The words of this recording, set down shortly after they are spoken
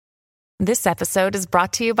This episode is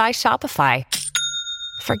brought to you by Shopify.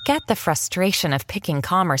 Forget the frustration of picking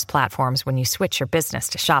commerce platforms when you switch your business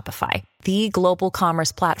to Shopify, the global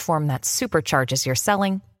commerce platform that supercharges your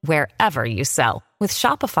selling wherever you sell. With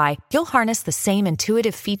Shopify, you'll harness the same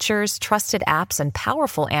intuitive features, trusted apps, and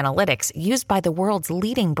powerful analytics used by the world's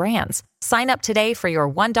leading brands. Sign up today for your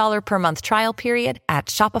 $1 per month trial period at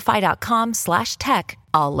shopify.com/tech,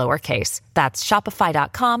 all lowercase. That's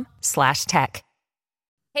shopify.com/tech.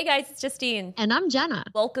 Hey guys, it's Justine. And I'm Jenna.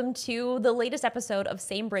 Welcome to the latest episode of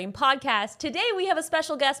Same Brain Podcast. Today we have a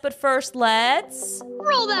special guest, but first let's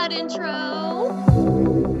roll that intro.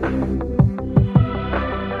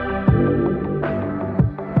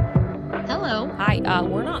 Hello. Hi,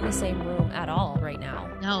 we're not in the same room at all right now.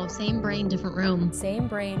 No, same brain, different room. Same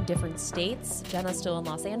brain, different states. Jenna's still in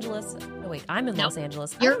Los Angeles. Oh wait, I'm in Los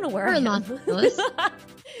Angeles. I You're don't know where I in am. Los Angeles.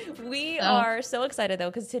 We are so excited though,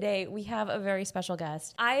 because today we have a very special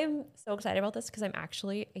guest. I'm so excited about this because I'm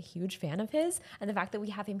actually a huge fan of his, and the fact that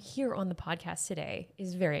we have him here on the podcast today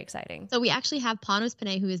is very exciting. So we actually have Panos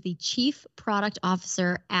Panay, who is the Chief Product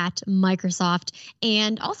Officer at Microsoft.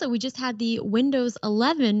 And also we just had the Windows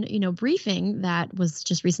 11, briefing that was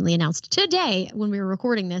just recently announced today when we were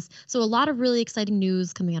recording this. So a lot of really exciting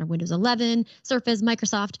news coming out of Windows 11, Surface,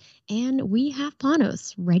 Microsoft, and we have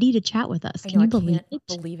Panos ready to chat with us. Can you believe it? I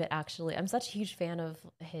can't believe it, actually. I'm such a huge fan of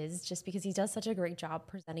his just because he does such a great job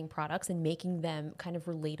presenting products and making them kind of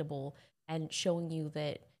relatable and showing you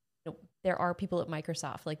that there are people at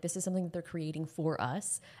Microsoft. Like, this is something that they're creating for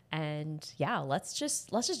us. And yeah, let's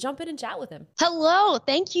just jump in and chat with him. Hello.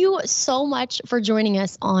 Thank you so much for joining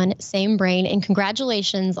us on Same Brain, and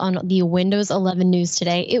congratulations on the Windows 11 news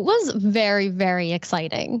today. It was very, very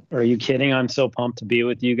exciting. Are you kidding? I'm so pumped to be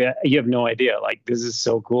with you guys. You have no idea. Like, this is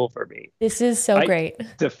so cool for me. This is so great.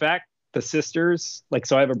 The fact the sisters,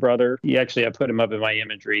 so I have a brother. I put him up in my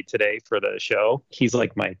imagery today for the show. He's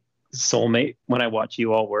like my soulmate. When I watch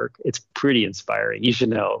you all work, it's pretty inspiring. You should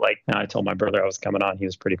know. I told my brother I was coming on. He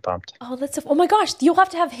was pretty pumped. Oh my gosh, you'll have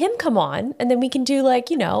to have him come on, and then we can do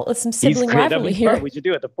some sibling rivalry here. We should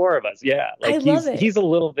do it, the four of us. Yeah, I love it. He's a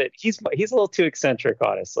little too eccentric,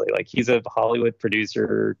 honestly. He's a Hollywood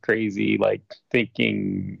producer, crazy,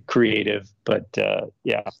 thinking creative. But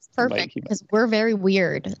yeah, perfect, because we're very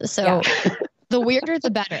weird. So. Yeah. The weirder, the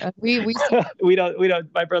better. We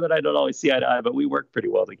don't. My brother and I don't always see eye to eye, but we work pretty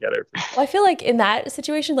well together. Well, I feel like in that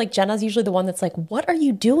situation, Jenna's usually the one that's like, "What are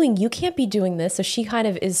you doing? You can't be doing this." So she kind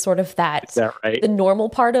of is sort of that. Is that right? The normal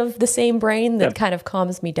part of the same brain that kind of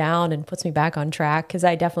calms me down and puts me back on track. Because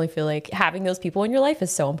I definitely feel like having those people in your life is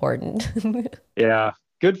so important. Yeah.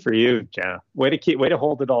 Good for you, Jenna. Way to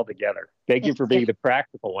hold it all together. Thank you for being the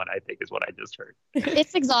practical one, I think, is what I just heard.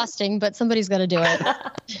 It's exhausting, but somebody's got to do it.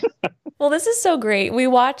 Well, this is so great. We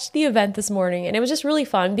watched the event this morning, and it was just really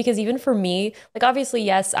fun because even for me, obviously,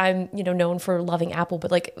 yes, I'm, known for loving Apple,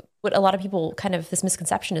 but what a lot of people this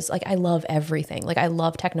misconception is I love everything. I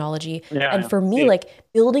love technology. Yeah, and for me,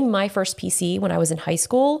 building my first PC when I was in high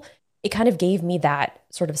school, it kind of gave me that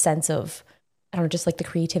sort of sense of, I don't know, just the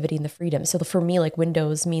creativity and the freedom. So for me,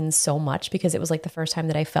 Windows means so much because it was the first time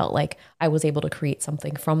that I felt like I was able to create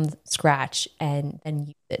something from scratch and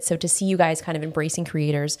use it. So to see you guys kind of embracing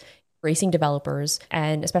creators, embracing developers,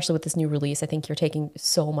 and especially with this new release, I think you're taking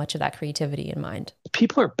so much of that creativity in mind.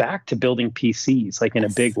 People are back to building PCs in a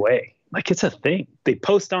big way. It's a thing. They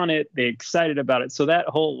post on it. They're excited about it. So that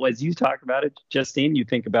whole, as you talk about it, Justine, you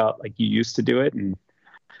think about you used to do it, and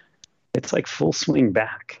it's full swing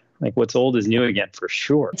back. What's old is new again, for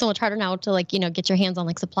sure. It's so much harder now to get your hands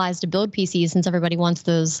on supplies to build PCs, since everybody wants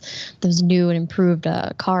those new and improved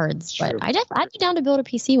cards. Sure. But I'd be down to build a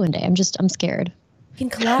PC one day. I'm scared. We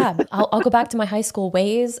can collab. I'll go back to my high school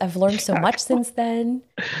ways. I've learned so much since then.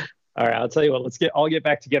 All right, I'll tell you what. Let's all get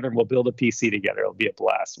back together and we'll build a PC together. It'll be a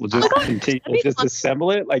blast. We'll just continue. We'll just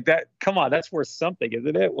assemble it like that. Come on, that's worth something,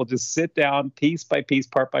 isn't it? We'll just sit down piece by piece,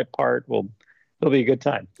 part by part. It'll be a good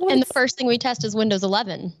time. And the first thing we test is Windows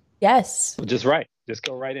 11. Yes. Just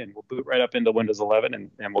go right in. We'll boot right up into Windows 11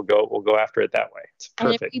 and we'll go after it that way. It's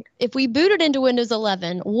perfect. And if we booted into Windows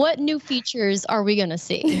 11, what new features are we going to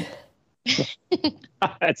see?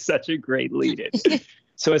 That's such a great lead in.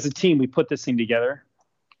 So as a team, we put this thing together,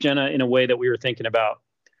 Jenna, in a way that we were thinking about.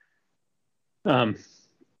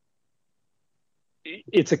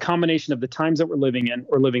 It's a combination of the times that we're living in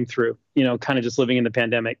or living through, kind of just living in the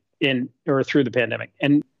pandemic or through the pandemic.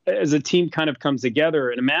 And as a team kind of comes together,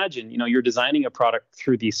 and imagine, you're designing a product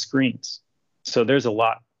through these screens. So there's a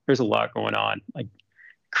lot going on,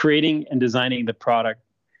 creating and designing the product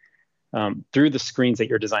through the screens that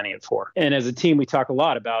you're designing it for. And as a team, we talk a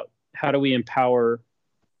lot about how do we empower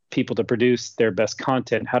people to produce their best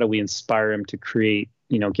content? How do we inspire them to create,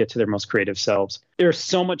 get to their most creative selves? There's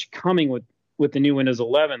so much coming with the new Windows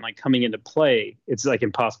 11, like coming into play. It's like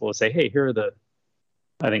impossible to say, hey, here are the,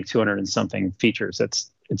 I think 200 and something features.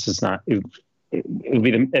 It's just not,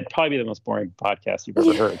 it'd probably be the most boring podcast you've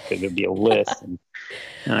ever heard, because it'd be a list, and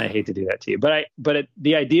I hate to do that to you. But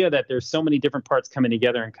the idea that there's so many different parts coming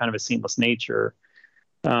together in kind of a seamless nature,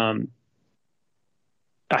 I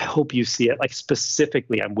hope you see it. Like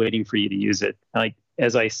specifically, I'm waiting for you to use it. Like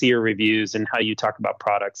as I see your reviews and how you talk about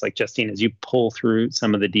products, like Justine, as you pull through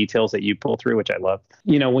some of the details that you pull through, which I love.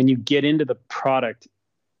 When you get into the product,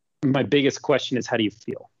 my biggest question is, how do you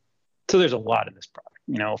feel? So there's a lot in this product,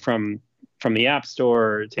 from the App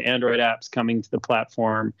Store to Android apps coming to the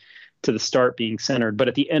platform, to the start being centered. But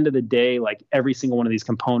at the end of the day, like every single one of these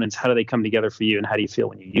components, how do they come together for you, and how do you feel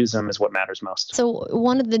when you use them is what matters most. So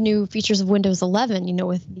one of the new features of Windows 11,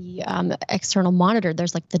 with the external monitor,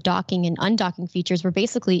 there's like the docking and undocking features, where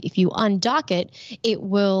basically if you undock it, it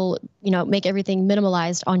will, make everything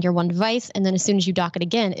minimalized on your one device. And then as soon as you dock it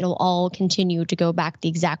again, it'll all continue to go back the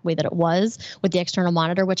exact way that it was with the external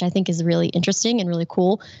monitor, which I think is really interesting and really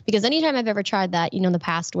cool, because anytime I've ever tried that, in the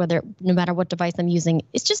past, no matter what device I'm using,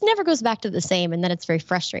 it just never goes back to the same, and then it's very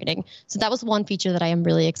frustrating. So that was one feature that I am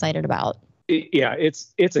really excited about. Yeah,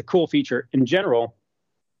 it's a cool feature. In general,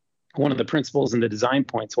 one of the principles and the design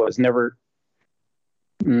points was never,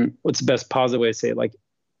 what's the best positive way to say it? Like,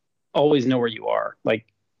 always know where you are. Like,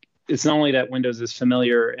 it's not only that Windows is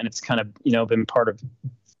familiar and it's kind of, been part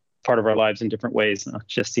of our lives in different ways.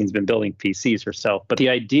 Justine's been building PCs herself, but the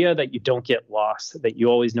idea that you don't get lost, that you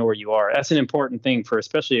always know where you are, that's an important thing for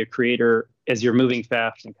especially a creator as you're moving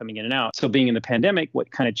fast and coming in and out. So being in the pandemic, what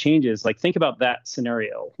kind of changes, like think about that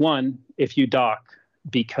scenario. One, if you dock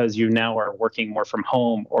because you now are working more from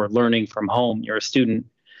home or learning from home, you're a student,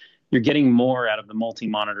 you're getting more out of the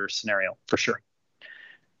multi-monitor scenario for sure.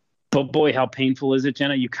 But boy, how painful is it,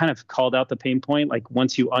 Jenna? You kind of called out the pain point. Like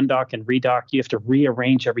once you undock and redock, you have to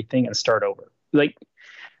rearrange everything and start over.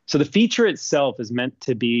 So the feature itself is meant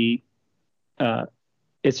to be,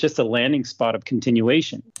 it's just a landing spot of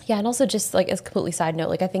continuation. Yeah. And also just like as a completely side note,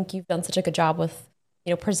 like I think you've done such a good job with,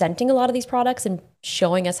 presenting a lot of these products and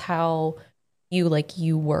showing us how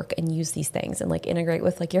you work and use these things and like integrate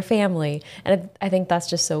with like your family. And I think that's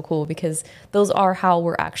just so cool, because those are how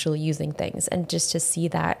we're actually using things, and just to see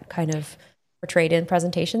that kind of portrayed in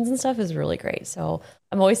presentations and stuff is really great. So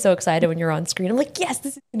I'm always so excited when you're on screen. I'm like, yes,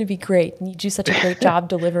 this is going to be great. And you do such a great job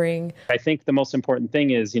delivering. I think the most important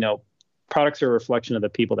thing is, products are a reflection of the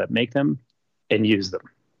people that make them and use them.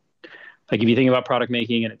 Like if you think about product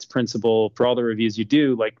making and its principle, for all the reviews you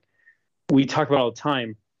do, like we talk about all the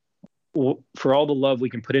time, for all the love we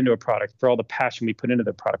can put into a product, for all the passion we put into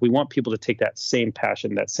the product, we want people to take that same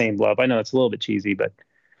passion, that same love. I know it's a little bit cheesy, but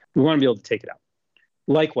we want to be able to take it out.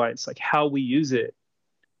 Likewise, like how we use it,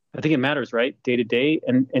 I think it matters, right? Day to day,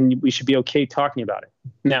 and we should be okay talking about it.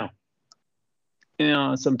 Now,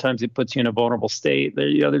 sometimes it puts you in a vulnerable state.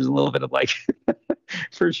 There's a little bit of like,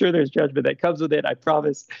 for sure, there's judgment that comes with it, I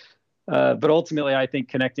promise. But ultimately, I think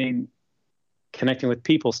connecting with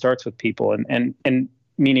people starts with people, and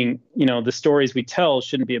meaning, the stories we tell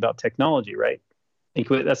shouldn't be about technology, right? I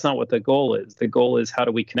think that's not what the goal is. The goal is, how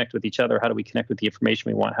do we connect with each other? How do we connect with the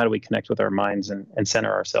information we want? How do we connect with our minds and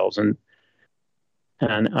center ourselves? And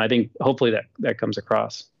I think hopefully that comes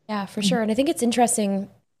across. Yeah, for sure. And I think it's interesting,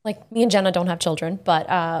 like me and Jenna don't have children, but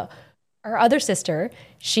our other sister,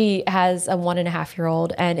 she has a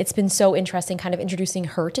 1.5-year-old, and it's been so interesting kind of introducing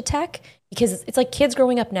her to tech, because it's like kids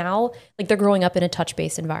growing up now, like they're growing up in a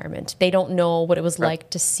touch-based environment. They don't know what it was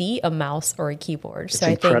like to see a mouse or a keyboard. It's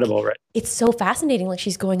incredible, right? It's so fascinating. Like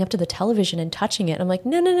she's going up to the television and touching it. I'm like,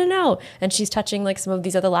 no. And she's touching like some of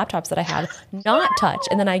these other laptops that I have not touch.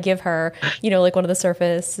 And then I give her, like one of the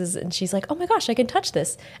Surfaces, and she's like, oh my gosh, I can touch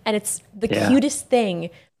this. And it's the cutest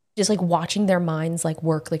thing. Just like watching their minds like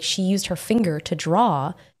work. Like she used her finger to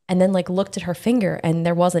draw, and then like looked at her finger and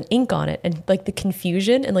there wasn't ink on it, and like the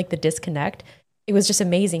confusion and like the disconnect, it was just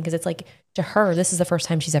amazing, because it's like, to her, this is the first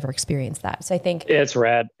time she's ever experienced that. So I think it's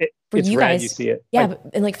rad. It's you rad, guys, you see it. Yeah,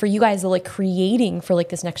 and like for you guys, the like creating for like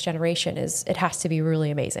this next generation it has to be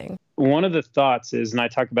really amazing. One of the thoughts is, and I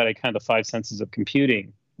talk about it, kind of the 5 senses of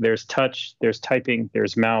computing. There's touch, there's typing,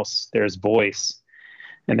 there's mouse, there's voice,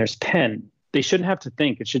 and there's pen. They shouldn't have to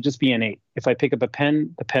think. It should just be innate. If I pick up a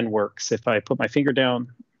pen, the pen works. If I put my finger down,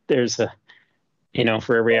 there's a,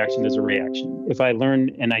 for every action, there's a reaction. If I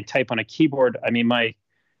learn and I type on a keyboard, I mean, my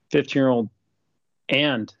 15-year-old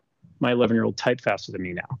and my 11-year-old type faster than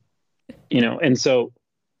me now, and so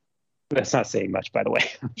that's not saying much, by the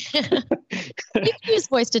way. You can use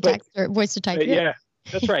voice to text or voice to type. Yeah.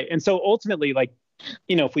 That's right. And so ultimately, like,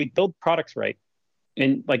 if we build products right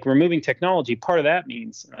and like removing technology, part of that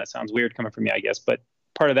means, that sounds weird coming from me, I guess, but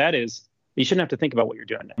part of that is you shouldn't have to think about what you're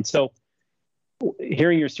doing. And so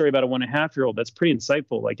hearing your story about a 1.5-year-old, that's pretty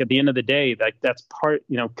insightful. Like at the end of the day, that's part,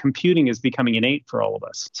 computing is becoming innate for all of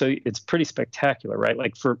us. So it's pretty spectacular, right?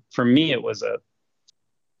 Like for me, it was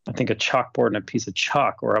I think a chalkboard and a piece of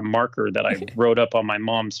chalk or a marker that I wrote up on my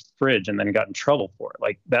mom's fridge and then got in trouble for it.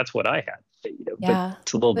 Like that's what I had. Yeah. But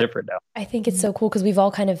it's a little different now. I think it's so cool because we've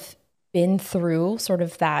all kind of been through sort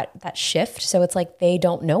of that shift. So it's like they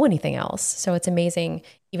don't know anything else. So it's amazing.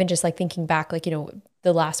 Even just like thinking back, like,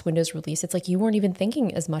 the last Windows release, it's like you weren't even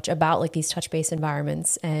thinking as much about like these touch-based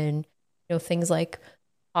environments and, things like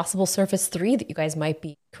possible Surface 3 that you guys might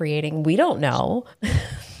be creating. We don't know.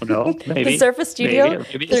 No, maybe. The Surface Studio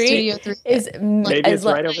 3 is maybe it's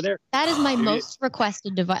right over there. That is my most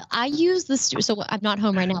requested device. I use the so I'm not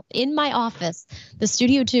home right now. In my office, the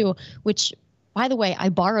Studio 2, which, by the way, I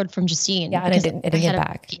borrowed from Justine. Yeah, and I didn't get it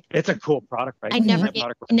back. It's a cool product, right? I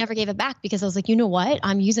never gave it back because I was like, you know what?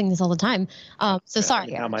 I'm using this all the time. So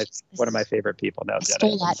sorry. One of my favorite people now,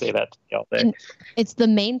 Jenna. I say that to me all day. And it's the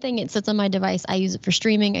main thing. It sits on my device. I use it for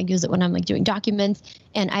streaming. I use it when I'm like doing documents.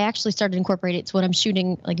 And I actually started incorporating it. So when I'm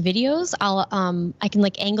shooting like videos, I can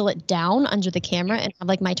like angle it down under the camera and have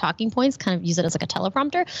like my talking points, kind of use it as like a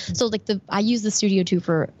teleprompter. So like I use the Studio 2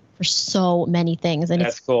 for so many things, and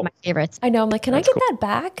that's it's cool. My favorites. I know. I'm like, can I get that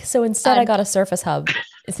back? So instead, I got a Surface Hub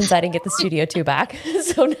since I didn't get the Studio 2 back.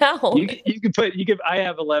 So now I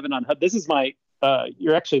have 11 on Hub. This is my.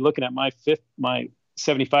 You're actually looking at my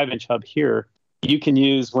 75-inch Hub here. You can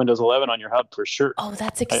use Windows 11 on your Hub for sure. Oh,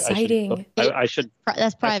 that's exciting. I should.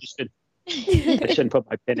 That's private. I shouldn't put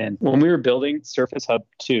my pin in. When we were building Surface Hub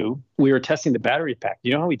 2, we were testing the battery pack.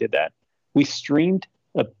 You know how we did that? We streamed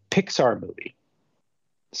a Pixar movie.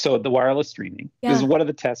 So the wireless streaming is one of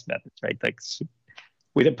the test methods, right? Like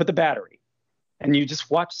we didn't put the battery, and you just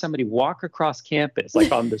watch somebody walk across campus,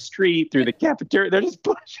 like on the street, through the cafeteria. They're just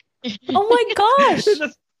pushing. Oh my gosh. They're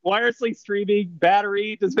just wirelessly streaming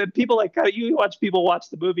battery. There's been people like you watch people watch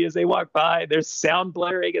the movie as they walk by. There's sound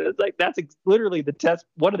blaring, and it's like that's literally the test.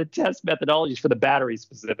 One of the test methodologies for the battery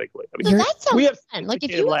specifically. I mean, so that sounds fun. Like if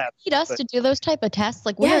you need us but to do those type of tests,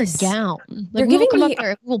 like we're down. Like You're we'll come up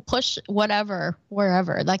there, we'll push whatever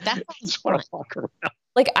wherever. Like that sounds fun.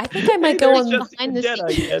 Like I think I might go on behind the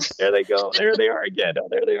scenes. There they go. There they are again. Oh,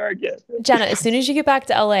 there they are again. Jenna, as soon as you get back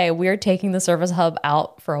to LA, we're taking the Surface Hub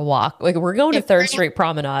out for a walk. Like we're going to 3rd Street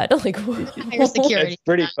Promenade. Like security. It's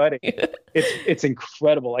pretty funny. It's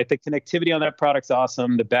incredible. Like the connectivity on that product's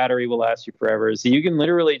awesome. The battery will last you forever. So you can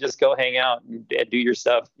literally just go hang out and do your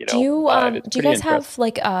stuff. Do you guys have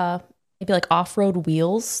like maybe like off-road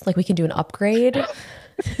wheels? Like we can do an upgrade.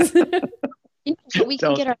 We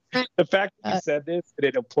can get our friend. The fact that you said this and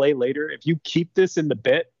it'll play later, if you keep this in the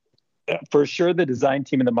bit, for sure the design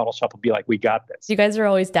team in the model shop will be like, we got this. You guys are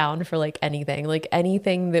always down for like anything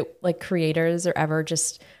that like creators are ever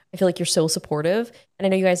just, I feel like you're so supportive. And I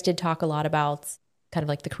know you guys did talk a lot about kind of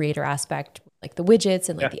like the creator aspect, like the widgets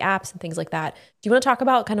and like the apps and things like that. Do you want to talk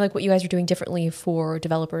about kind of like what you guys are doing differently for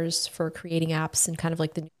developers for creating apps and kind of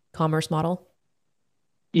like the new commerce model?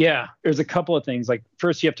 Yeah, there's a couple of things. Like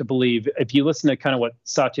first, you have to believe, if you listen to kind of what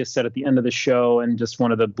Satya said at the end of the show, and just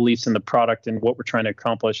one of the beliefs in the product and what we're trying to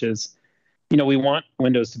accomplish is, we want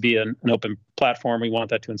Windows to be an open platform. We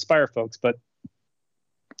want that to inspire folks. But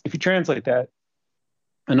if you translate that,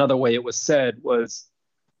 another way it was said was,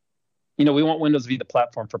 we want Windows to be the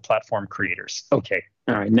platform for platform creators. Okay.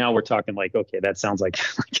 All right. Now we're talking like, okay, that sounds like,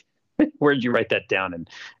 where did you write that down? And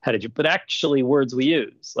how did you, but actually words we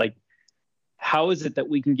use, like, how is it that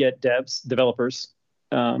we can get developers,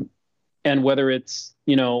 and whether it's,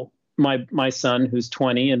 my son who's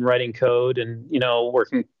 20 and writing code and,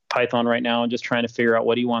 working Python right now and just trying to figure out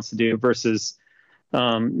what he wants to do versus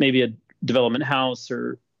maybe a development house,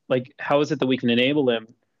 or like, how is it that we can enable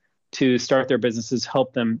them to start their businesses,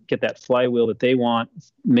 help them get that flywheel that they want,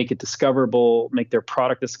 make it discoverable, make their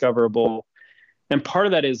product discoverable. And part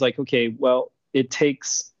of that is like, okay, well, it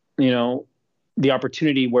takes, the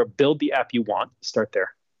opportunity where build the app you want, start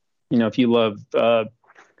there. If you love,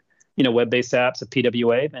 web-based apps, a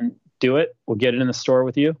PWA, then do it. We'll get it in the store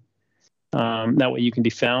with you. That way you can be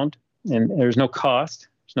found, and there's no cost.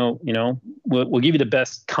 There's no, we'll give you the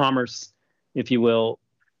best commerce, if you will,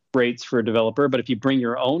 rates for a developer. But if you bring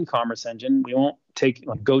your own commerce engine, we won't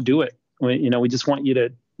go do it. We just want you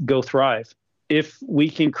to go thrive. If we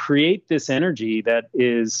can create this energy that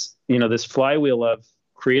is, this flywheel of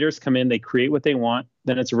creators come in, they create what they want,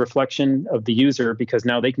 then it's a reflection of the user because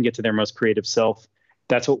now they can get to their most creative self.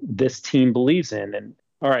 That's what this team believes in. And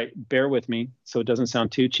All right, bear with me so it doesn't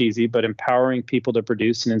sound too cheesy, but empowering people to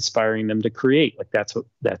produce and inspiring them to create. Like that's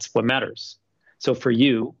what matters. So for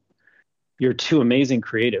you, you're two amazing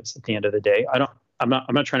creatives at the end of the day. I'm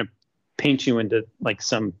not trying to paint you into like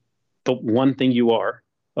the one thing you are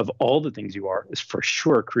of all the things you are is for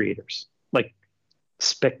sure creators, like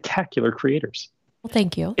spectacular creators. Well,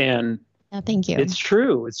 thank you. And thank you. It's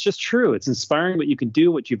true. It's just true. It's inspiring what you can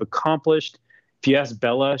do, what you've accomplished. If you ask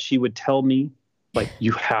Bella, she would tell me, like,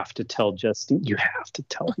 you have to tell Justine, you have to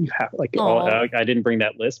tell her, you have, like, I didn't bring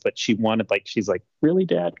that list, but she wanted, like, she's like, really,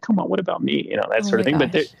 Dad? Come on, what about me? You know, that sort of thing.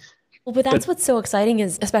 Gosh. But that's what's so exciting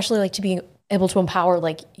is, especially like to be able to empower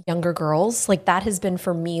like younger girls, like that has been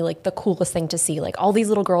for me like the coolest thing to see. Like all these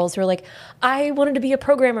little girls who are like, I wanted to be a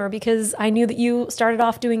programmer because I knew that you started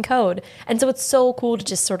off doing code. And so it's so cool to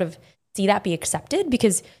just sort of see that be accepted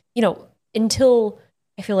because, you know, until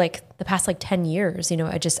I feel like the past like 10 years, you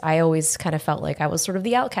know, I always kind of felt like I was sort of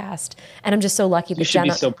the outcast. And I'm just so lucky that you should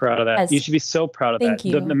be so proud of that. You should be so proud of that. Thank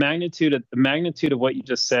you. The magnitude of what you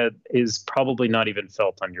just said is probably not even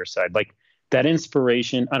felt on your side. Like that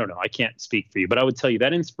inspiration, I don't know, I can't speak for you, but I would tell you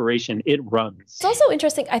that inspiration, it runs. It's also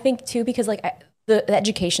interesting, I think too, because like the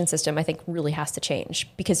education system, I think really has to change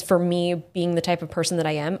because for me being the type of person that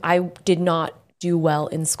I am, I did not do well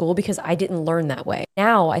in school because I didn't learn that way.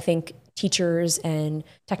 Now I think teachers and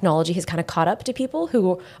technology has kind of caught up to people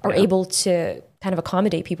who are able to kind of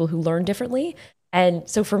accommodate people who learn differently. And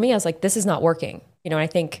so for me, I was like, this is not working. You know, I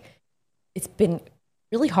think it's been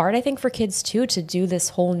really hard, I think, for kids too, to do this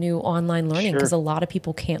whole new online learning because a lot of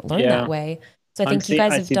people can't learn that way. So I think you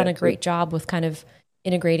guys have done a great job with kind of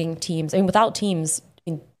integrating Teams. I mean, without Teams,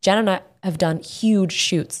 I mean, Jen and I have done huge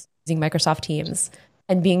shoots using Microsoft Teams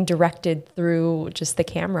and being directed through just the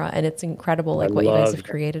camera. And it's incredible, like what you guys have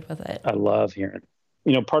created with it. I love hearing.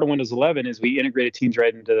 You know, part of Windows 11 is we integrated Teams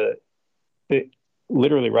right into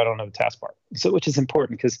literally right onto the taskbar. So, which is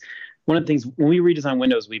important because one of the things when we redesigned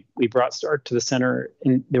Windows, we brought Start to the center,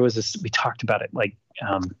 and there was this. We talked about it like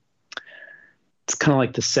it's kind of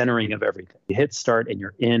like the centering of everything. You hit Start and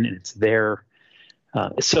you're in, and it's there.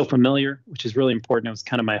 It's so familiar, which is really important. It was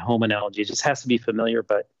kind of my home analogy. It just has to be familiar,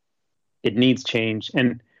 but it needs change.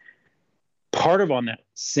 And part of on that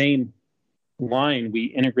same line, we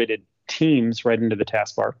integrated Teams right into the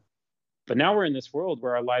taskbar. But now we're in this world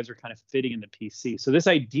where our lives are kind of fitting in the PC. So this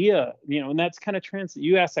idea, you know, and that's kind of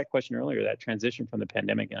you asked that question earlier, that transition from the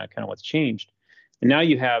pandemic and kind of what's changed. And now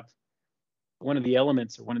you have one of the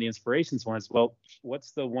elements or one of the inspirations was, well,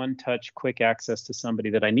 what's the one touch quick access to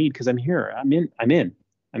somebody that I need? Because I'm here, I'm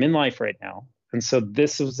in life right now. And so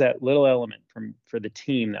this was that little element for the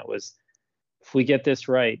team that was, if we get this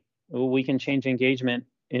right, we can change engagement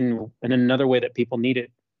in another way that people need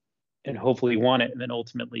it and hopefully want it. And then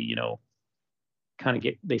ultimately, you know, kind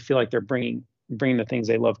of they feel like they're bringing the things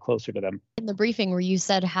they love closer to them. In the briefing where you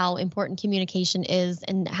said how important communication is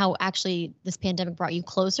and how actually this pandemic brought you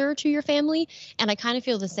closer to your family. And I kind of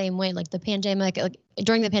feel the same way, like the pandemic, like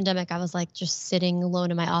during the pandemic, I was like just sitting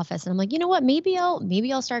alone in my office and I'm like, you know what, maybe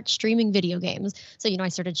I'll start streaming video games. So, you know, I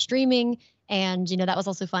started streaming. And, you know, that was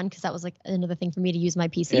also fun because that was like another thing for me to use my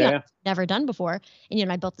PC. I've never done before. And, you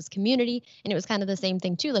know, I built this community and it was kind of the same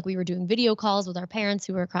thing too. Like we were doing video calls with our parents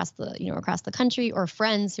who were across the country or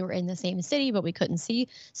friends who were in the same city, but we couldn't see.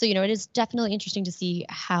 So, you know, it is definitely interesting to see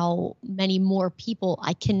how many more people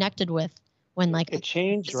I connected with when like it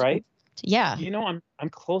changed, right? Yeah. You know, I'm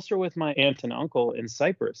closer with my aunt and uncle in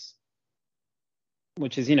Cyprus,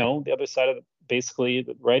 which is, you know, the other side of basically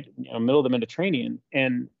right, you know, middle of the Mediterranean.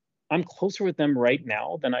 And I'm closer with them right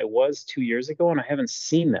now than I was 2 years ago, and I haven't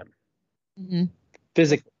seen them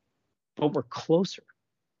physically, but we're closer.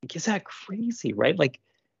 Like, is that crazy, right? Like,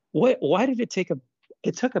 why did it take a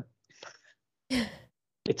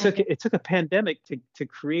pandemic to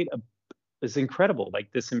create this incredible,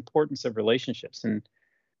 like this importance of relationships. And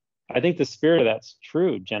I think the spirit of that's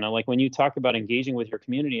true, Jenna. Like when you talk about engaging with your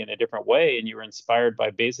community in a different way, and you were inspired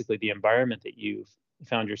by basically the environment that you've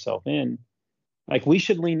found yourself in. Like we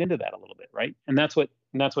should lean into that a little bit, right? And that's what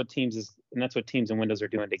Teams is, and that's what Teams and Windows are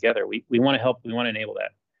doing together. We want to help, we want to enable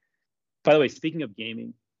that. By the way, speaking of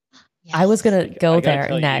gaming, I was gonna go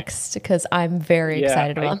there next because I'm very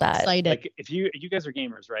excited about that. Like if you guys are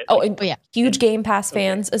gamers, right? Oh, like, huge Game Pass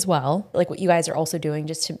fans as well. Like what you guys are also doing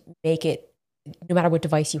just to make it, no matter what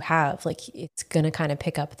device you have, like it's gonna kind of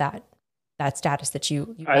pick up that status that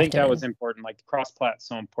you I think that was important. Like cross-plat,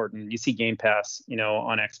 so important. You see Game Pass, you know,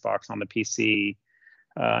 on Xbox, on the PC,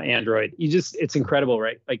 Android. It's incredible,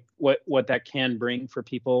 right? Like what that can bring for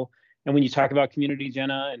people. And when you talk about community,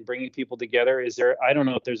 Jenna, and bringing people together, I don't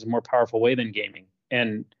know if there's a more powerful way than gaming.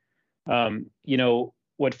 And you know,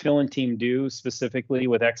 what Phil and team do specifically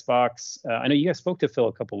with Xbox. I know you guys spoke to Phil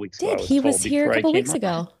a couple weeks ago. He was here a couple weeks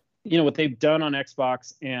ago. You know, what they've done on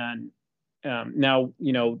Xbox, and now,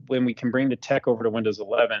 you know, when we can bring the tech over to Windows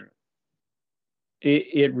 11,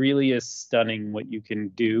 it really is stunning what you can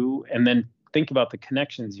do. And then think about the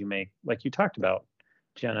connections you make, like you talked about,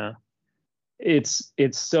 Jenna. It's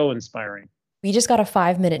so inspiring. We just got a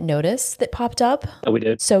 5-minute notice that popped up. Oh, we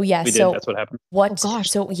did. So yeah, we did. That's what happened. What? Oh,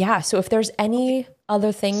 gosh. So yeah. So if there's any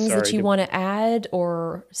other things that you want to add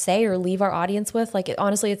or say or leave our audience with, like,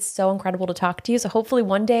 honestly, it's so incredible to talk to you. So hopefully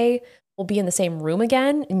one day we'll be in the same room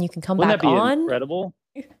again and you can come back on. Incredible.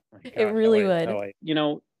 Oh God, it really would. You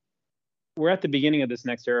know, we're at the beginning of this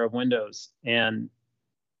next era of Windows, and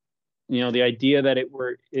you know, the idea that it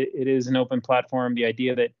is an open platform, the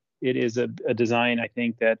idea that it is a design, I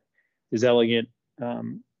think, that is elegant,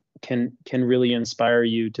 can really inspire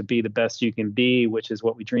you to be the best you can be, which is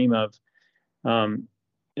what we dream of.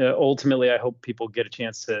 Ultimately, I hope people get a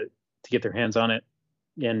chance to get their hands on it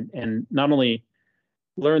and not only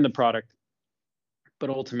learn the product, but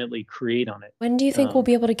ultimately create on it. When do you think we'll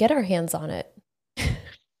be able to get our hands on it?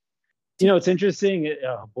 You know, it's interesting.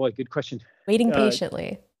 Oh boy, good question. Waiting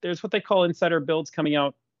patiently. There's what they call insider builds coming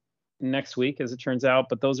out next week, as it turns out,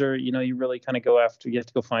 but those are, you know, you really kind of go after, you have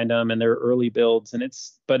to go find them, and they're early builds, and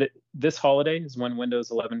this holiday is when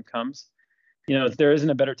Windows 11 comes. You know, there isn't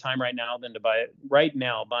a better time right now than to buy it. Right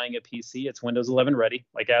now, buying a PC, it's Windows 11 ready.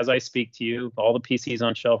 Like, as I speak to you, all the PCs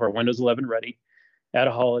on shelf are Windows 11 ready. At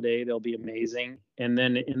a holiday, they'll be amazing. And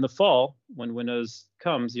then in the fall, when Windows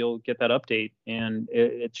comes, you'll get that update, and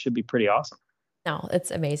it should be pretty awesome. No, it's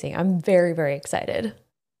amazing. I'm very, very excited.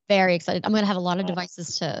 Very excited. I'm going to have a lot of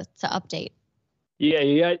devices to update.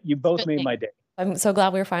 Yeah, you both made my day. I'm so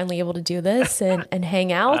glad we were finally able to do this and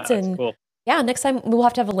hang out. And cool. Yeah, next time we'll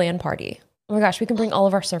have to have a LAN party. Oh my gosh, we can bring all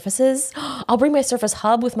of our Surfaces. I'll bring my Surface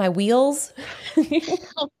Hub with my wheels.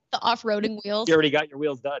 The off-roading wheels. You already got your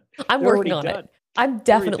wheels done. I'm working on it. I'm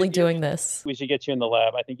definitely doing this. We should get you in the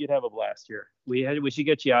lab. I think you'd have a blast here. We should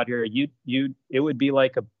get you out here.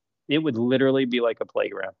 It would literally be like a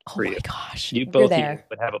playground for you. Oh my gosh. You both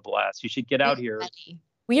would have a blast. You should get out here.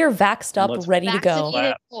 We are vaxxed up, ready to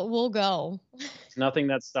go. We'll go. Nothing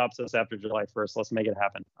that stops us after July 1st. Let's make it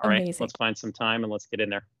happen. All right. Let's find some time and let's get in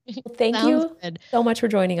there. Well, thank you so much for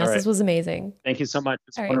joining us. Right. This was amazing. Thank you so much.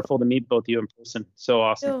 It's wonderful to meet both of you in person. So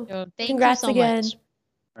awesome. Congrats again.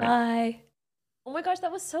 Bye. Oh my gosh,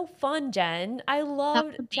 that was so fun, Jen. I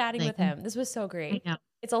loved chatting with him. This was so great.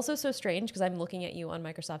 It's also so strange because I'm looking at you on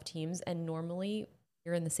Microsoft Teams, and normally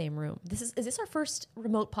you're in the same room. Is this our first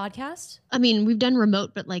remote podcast? I mean, we've done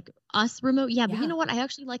remote, but like us remote, yeah. But you know what? I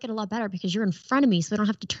actually like it a lot better because you're in front of me, so I don't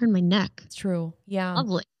have to turn my neck. It's true. Yeah.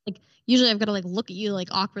 Lovely. Like, usually I've got to like look at you like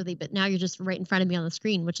awkwardly, but now you're just right in front of me on the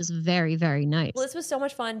screen, which is very, very nice. Well, this was so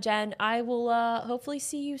much fun, Jen. I will hopefully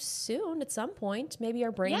see you soon at some point. Maybe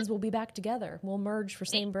our brains will be back together. We'll merge for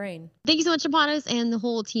same brain. Thank you so much, Chapanos, and the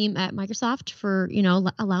whole team at Microsoft for,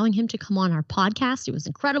 allowing him to come on our podcast. It was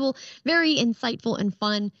incredible, very insightful and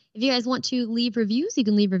fun. If you guys want to leave reviews, you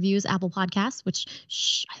can leave reviews, Apple Podcasts, which,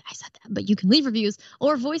 I said that, but you can leave reviews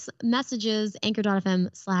or voice messages,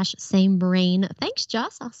 anchor.fm/samebrain. Thanks,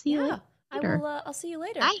 Joss. I'll see you later. I'll see you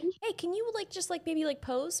later. Bye. Hey, can you maybe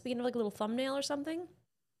pose? Speaking of like a little thumbnail or something?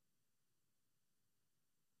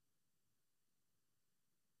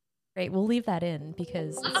 Great. We'll leave that in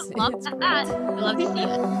because I love that. I love to see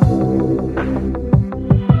it.